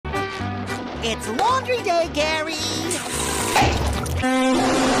It's laundry day, Gary.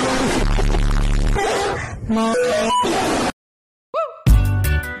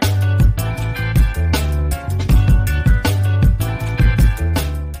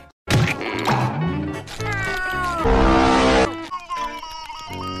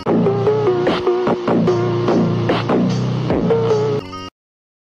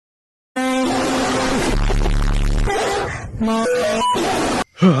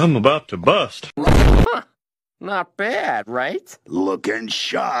 I'm about to bust. Huh. Not bad, right? Looking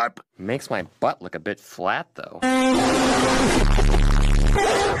sharp. Makes my butt look a bit flat, though.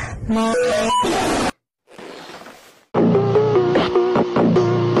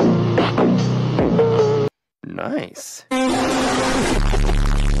 Nice.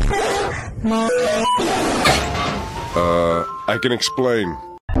 I can explain.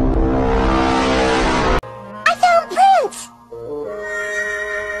 I found prints!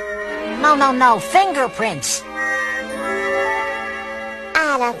 No, fingerprints.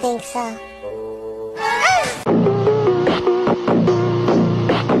 I don't think so.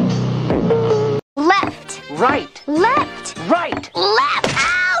 Left. Right. Left. Right. Left.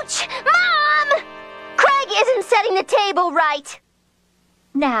 Ouch! Mom! Craig isn't setting the table right.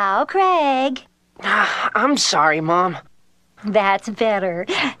 Now, Craig. I'm sorry, Mom. That's better.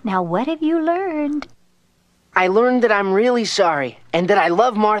 Now, what have you learned? I learned that I'm really sorry, and that I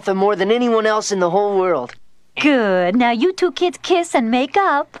love Martha more than anyone else in the whole world. Good. Now you two kids kiss and make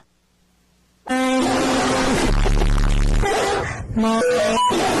up.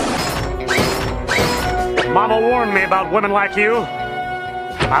 Mama warned me about women like you.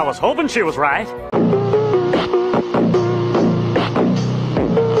 I was hoping she was right.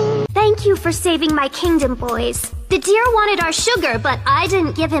 Thank you for saving my kingdom, boys. The deer wanted our sugar, but I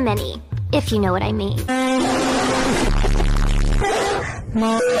didn't give him any, if you know what I mean.